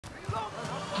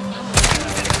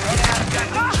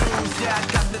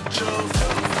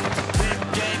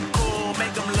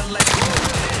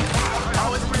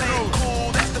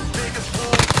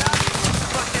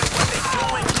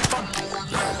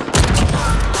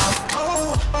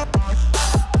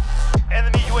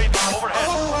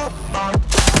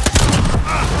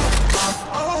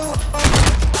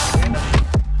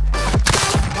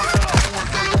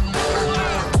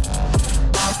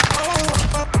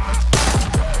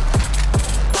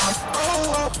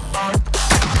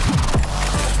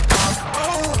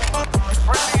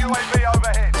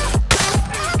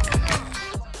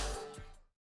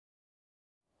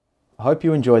I hope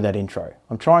you enjoyed that intro.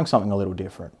 I'm trying something a little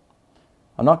different.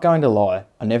 I'm not going to lie,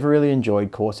 I never really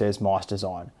enjoyed Corsair's mice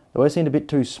design. They always seemed a bit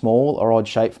too small or odd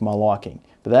shaped for my liking,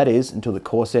 but that is until the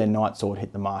Corsair Nightsword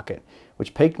hit the market,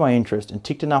 which piqued my interest and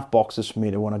ticked enough boxes for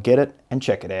me to want to get it and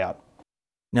check it out.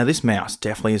 Now this mouse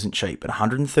definitely isn't cheap at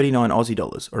 139 Aussie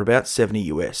dollars or about 70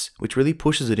 US, which really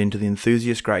pushes it into the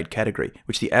enthusiast grade category,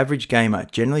 which the average gamer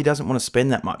generally doesn't want to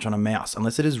spend that much on a mouse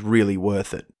unless it is really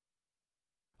worth it.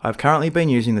 I've currently been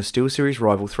using the SteelSeries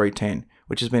Rival 310,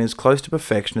 which has been as close to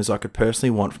perfection as I could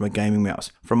personally want from a gaming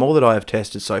mouse from all that I have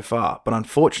tested so far, but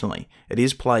unfortunately it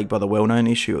is plagued by the well-known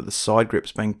issue of the side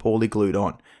grips being poorly glued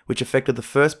on, which affected the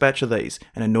first batch of these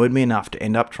and annoyed me enough to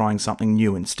end up trying something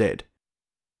new instead.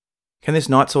 Can this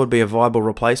Nightsword be a viable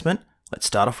replacement? Let's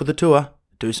start off with a tour,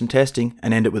 do some testing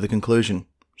and end it with a conclusion,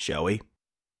 shall we?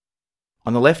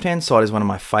 On the left hand side is one of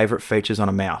my favourite features on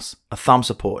a mouse, a thumb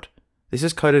support. This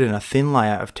is coated in a thin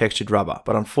layer of textured rubber,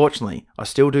 but unfortunately, I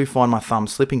still do find my thumb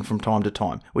slipping from time to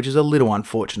time, which is a little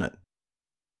unfortunate.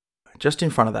 Just in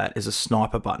front of that is a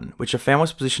sniper button, which I found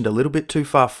was positioned a little bit too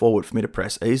far forward for me to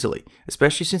press easily,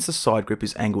 especially since the side grip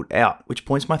is angled out, which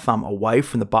points my thumb away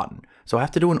from the button, so I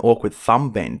have to do an awkward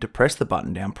thumb bend to press the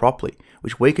button down properly,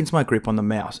 which weakens my grip on the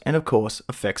mouse and of course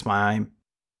affects my aim.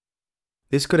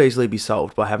 This could easily be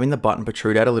solved by having the button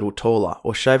protrude out a little taller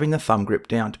or shaving the thumb grip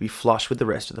down to be flush with the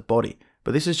rest of the body,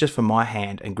 but this is just for my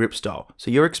hand and grip style,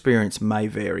 so your experience may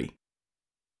vary.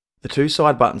 The two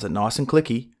side buttons are nice and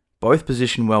clicky, both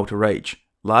positioned well to reach,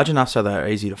 large enough so they are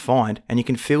easy to find, and you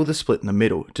can feel the split in the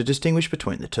middle to distinguish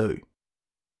between the two.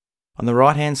 On the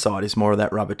right hand side is more of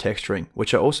that rubber texturing,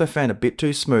 which I also found a bit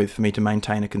too smooth for me to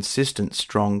maintain a consistent,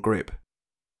 strong grip.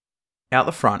 Out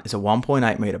the front is a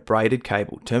 1.8 meter braided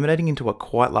cable terminating into a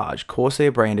quite large Corsair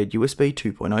branded USB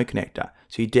 2.0 connector,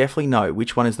 so you definitely know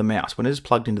which one is the mouse when it is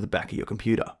plugged into the back of your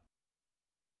computer.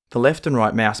 The left and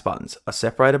right mouse buttons are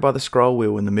separated by the scroll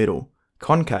wheel in the middle,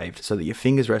 concaved so that your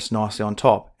fingers rest nicely on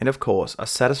top, and of course are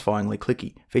satisfyingly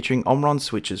clicky, featuring Omron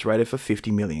switches rated for 50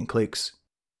 million clicks.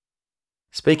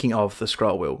 Speaking of the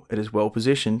scroll wheel, it is well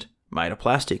positioned, made of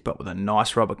plastic but with a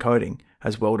nice rubber coating,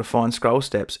 has well-defined scroll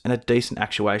steps and a decent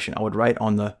actuation I would rate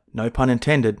on the, no pun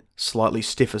intended, slightly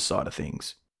stiffer side of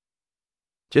things.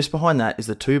 Just behind that is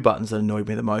the two buttons that annoyed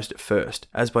me the most at first,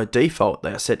 as by default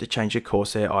they are set to change your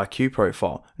Corsair IQ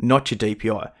profile, not your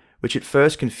DPI, which at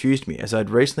first confused me as I had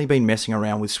recently been messing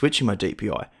around with switching my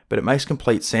DPI, but it makes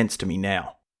complete sense to me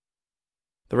now.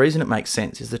 The reason it makes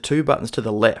sense is the two buttons to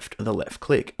the left of the left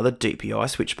click are the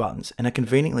DPI switch buttons and are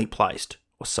conveniently placed,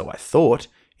 or so I thought,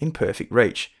 in perfect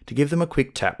reach, to give them a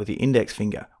quick tap with your index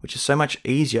finger, which is so much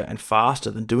easier and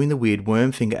faster than doing the weird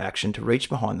worm finger action to reach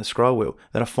behind the scroll wheel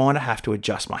that I find I have to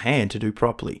adjust my hand to do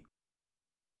properly.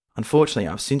 Unfortunately,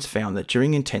 I've since found that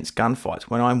during intense gunfights,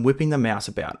 when I'm whipping the mouse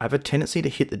about, I have a tendency to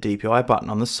hit the DPI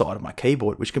button on the side of my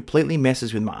keyboard, which completely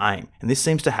messes with my aim, and this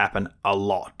seems to happen a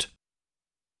lot.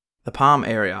 The palm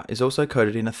area is also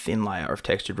coated in a thin layer of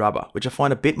textured rubber, which I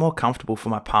find a bit more comfortable for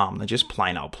my palm than just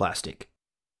plain old plastic.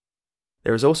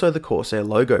 There is also the Corsair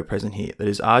logo present here that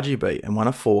is RGB and one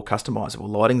of 4 customizable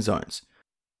lighting zones.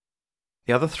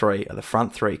 The other 3 are the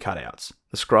front 3 cutouts,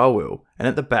 the scroll wheel, and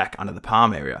at the back under the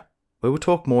palm area. We will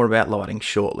talk more about lighting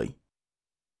shortly.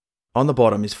 On the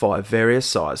bottom is 5 various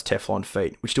sized Teflon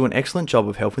feet, which do an excellent job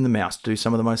of helping the mouse to do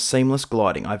some of the most seamless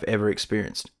gliding I've ever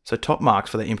experienced, so top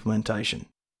marks for their implementation.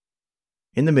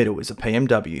 In the middle is a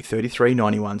PMW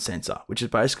 3391 sensor, which is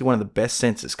basically one of the best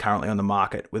sensors currently on the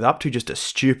market, with up to just a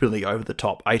stupidly over the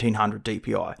top 1800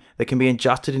 DPI that can be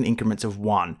adjusted in increments of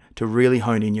 1 to really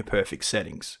hone in your perfect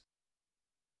settings.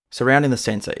 Surrounding the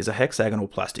sensor is a hexagonal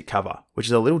plastic cover, which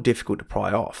is a little difficult to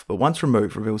pry off, but once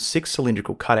removed reveals 6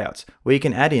 cylindrical cutouts where you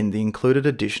can add in the included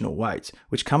additional weights,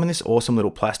 which come in this awesome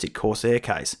little plastic Corsair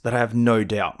case that I have no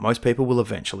doubt most people will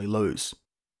eventually lose.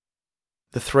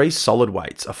 The 3 solid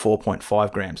weights are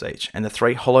 4.5 grams each, and the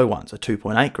 3 hollow ones are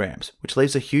 2.8 grams, which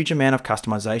leaves a huge amount of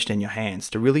customization in your hands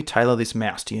to really tailor this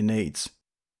mouse to your needs.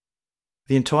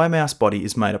 The entire mouse body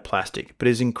is made of plastic, but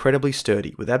is incredibly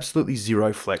sturdy with absolutely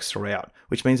zero flex throughout,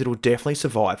 which means it will definitely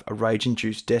survive a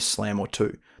rage-induced desk slam or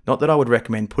two, not that I would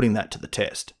recommend putting that to the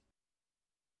test.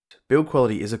 Build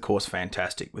quality is of course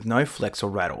fantastic, with no flex or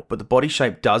rattle, but the body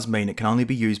shape does mean it can only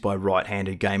be used by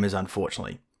right-handed gamers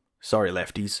unfortunately. Sorry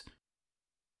lefties.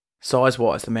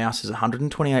 Size-wise, the mouse is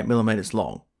 128mm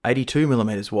long,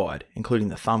 82mm wide, including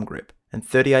the thumb grip, and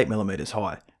 38mm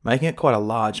high, making it quite a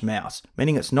large mouse,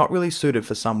 meaning it's not really suited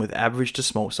for some with average to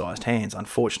small sized hands,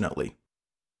 unfortunately.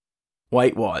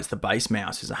 Weight-wise, the base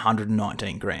mouse is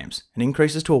 119 grams, and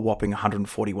increases to a whopping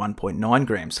 141.9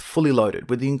 grams fully loaded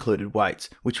with the included weights,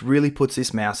 which really puts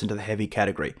this mouse into the heavy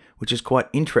category, which is quite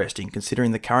interesting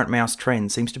considering the current mouse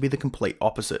trend seems to be the complete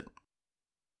opposite.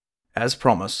 As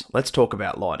promised, let's talk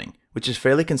about lighting, which is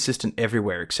fairly consistent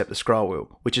everywhere except the scroll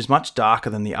wheel, which is much darker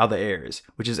than the other areas,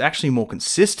 which is actually more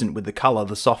consistent with the colour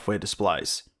the software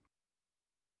displays.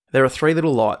 There are 3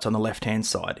 little lights on the left hand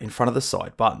side in front of the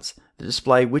side buttons that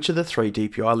display which of the 3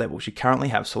 DPI levels you currently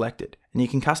have selected, and you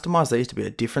can customise these to be a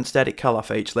different static colour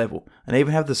for each level, and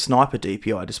even have the sniper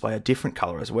DPI display a different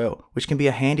colour as well, which can be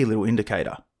a handy little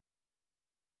indicator.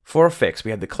 For effects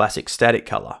we have the classic static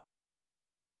colour,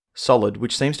 solid,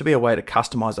 which seems to be a way to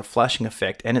customise a flashing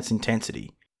effect and its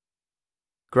intensity,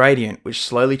 gradient, which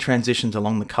slowly transitions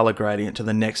along the colour gradient to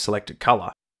the next selected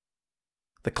colour,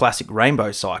 the classic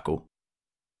rainbow cycle,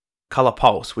 colour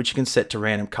pulse, which you can set to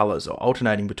random colours or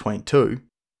alternating between 2,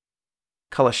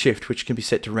 colour shift, which can be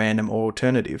set to random or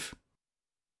alternative.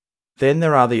 Then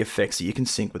there are the effects that you can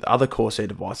sync with other Corsair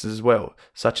devices as well,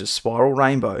 such as spiral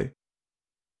rainbow,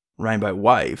 rainbow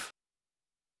wave,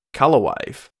 colour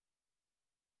wave,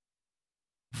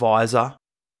 visor,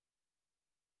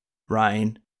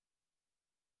 rain,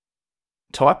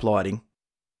 type lighting,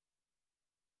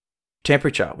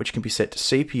 temperature, which can be set to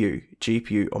CPU,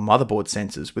 GPU or motherboard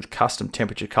sensors with custom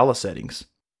temperature colour settings.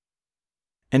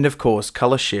 And of course,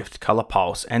 colour shift, colour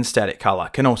pulse and static colour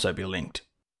can also be linked.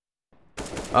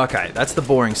 Okay, that's the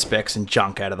boring specs and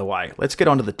junk out of the way. Let's get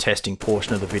on to the testing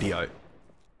portion of the video.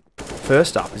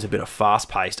 First up is a bit of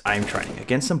fast-paced aim training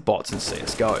against some bots in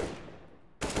CSGO.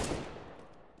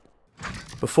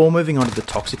 Before moving on to the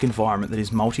toxic environment that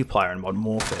is multiplayer in Modern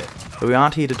Warfare, but we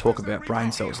aren't here to talk about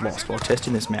brain cells lost while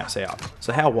testing this mouse out.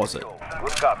 So how was it?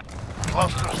 Good copy.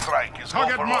 Cluster strike is go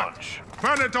for launch.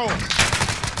 Burn it all.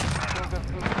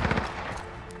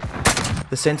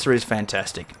 The sensor is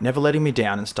fantastic, never letting me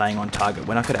down and staying on target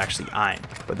when I could actually aim,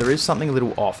 but there is something a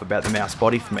little off about the mouse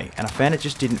body for me, and I found it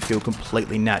just didn't feel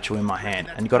completely natural in my hand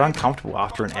and got uncomfortable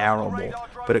after an hour or more,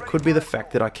 but it could be the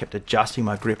fact that I kept adjusting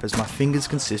my grip as my fingers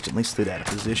consistently slid out of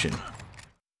position.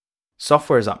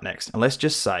 Software is up next, and let's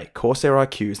just say Corsair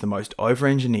IQ is the most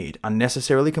over-engineered,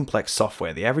 unnecessarily complex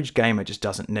software the average gamer just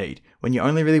doesn't need, when you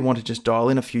only really want to just dial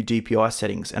in a few DPI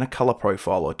settings and a colour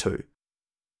profile or two.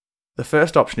 The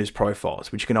first option is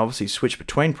profiles, which you can obviously switch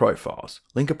between profiles,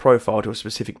 link a profile to a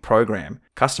specific program,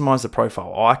 customize the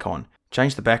profile icon,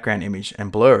 change the background image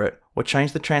and blur it, or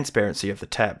change the transparency of the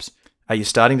tabs. Are you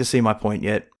starting to see my point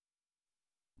yet?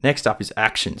 Next up is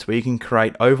actions, where you can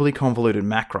create overly convoluted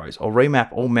macros or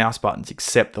remap all mouse buttons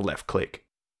except the left click.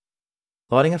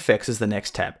 Lighting effects is the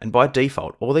next tab, and by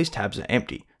default all these tabs are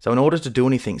empty, so in order to do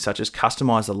anything such as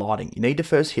customize the lighting, you need to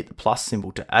first hit the plus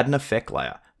symbol to add an effect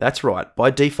layer. That's right,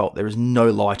 by default there is no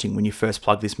lighting when you first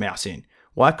plug this mouse in.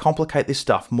 Why complicate this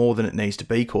stuff more than it needs to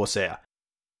be, Corsair?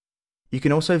 You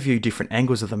can also view different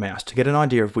angles of the mouse to get an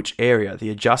idea of which area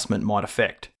the adjustment might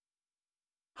affect.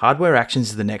 Hardware Actions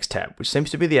is the next tab, which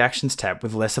seems to be the Actions tab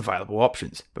with less available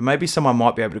options, but maybe someone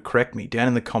might be able to correct me down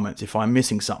in the comments if I'm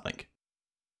missing something.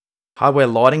 Hardware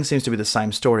Lighting seems to be the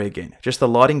same story again, just the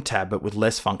lighting tab but with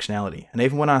less functionality, and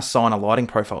even when I assign a lighting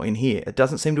profile in here, it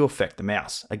doesn't seem to affect the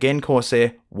mouse. Again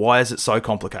Corsair, why is it so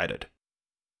complicated?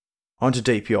 On to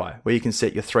DPI, where you can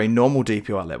set your 3 normal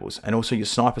DPI levels and also your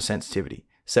sniper sensitivity.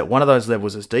 Set one of those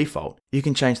levels as default. You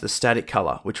can change the static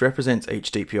colour, which represents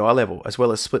each DPI level, as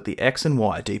well as split the X and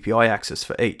Y DPI axis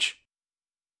for each.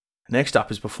 Next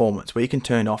up is Performance, where you can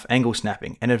turn off angle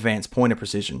snapping and advance pointer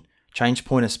precision, change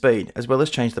pointer speed, as well as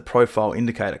change the profile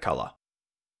indicator colour.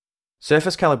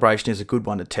 Surface calibration is a good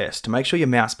one to test to make sure your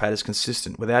mouse pad is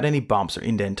consistent without any bumps or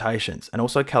indentations, and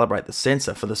also calibrate the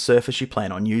sensor for the surface you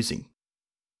plan on using.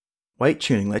 Weight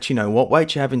tuning lets you know what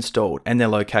weights you have installed and their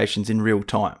locations in real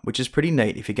time, which is pretty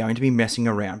neat if you're going to be messing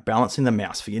around balancing the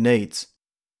mouse for your needs.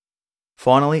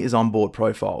 Finally is onboard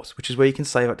profiles, which is where you can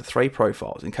save up to 3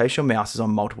 profiles in case your mouse is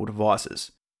on multiple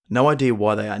devices. No idea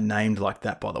why they are named like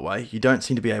that, by the way, you don't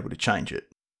seem to be able to change it.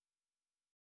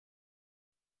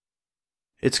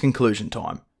 It's conclusion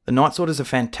time. The Nightsword is a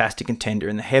fantastic contender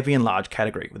in the heavy and large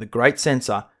category with a great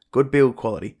sensor, good build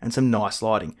quality and some nice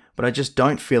lighting, but I just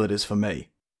don't feel it is for me.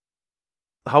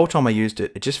 The whole time I used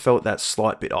it, it just felt that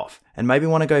slight bit off, and made me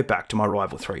want to go back to my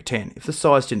rival 310 if the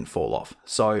size didn't fall off.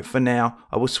 So for now,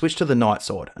 I will switch to the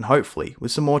Nightsword, and hopefully,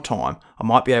 with some more time, I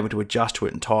might be able to adjust to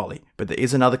it entirely, but there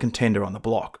is another contender on the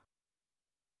block.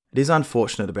 It is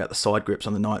unfortunate about the side grips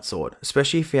on the Nightsword,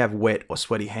 especially if you have wet or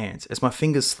sweaty hands, as my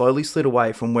fingers slowly slid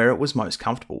away from where it was most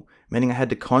comfortable, meaning I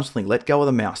had to constantly let go of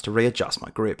the mouse to readjust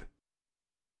my grip.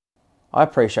 I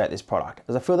appreciate this product,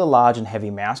 as I feel the large and heavy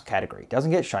mouse category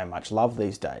doesn't get shown much love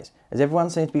these days, as everyone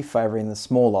seems to be favouring the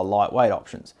smaller, lightweight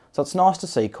options, so it's nice to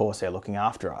see Corsair looking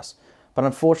after us. But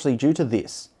unfortunately, due to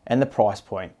this, and the price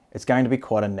point, it's going to be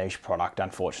quite a niche product,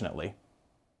 unfortunately.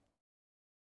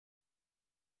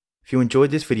 If you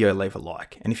enjoyed this video, leave a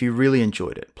like, and if you really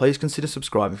enjoyed it, please consider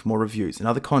subscribing for more reviews and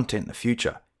other content in the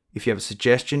future. If you have a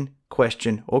suggestion,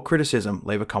 question, or criticism,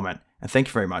 leave a comment, and thank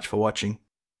you very much for watching.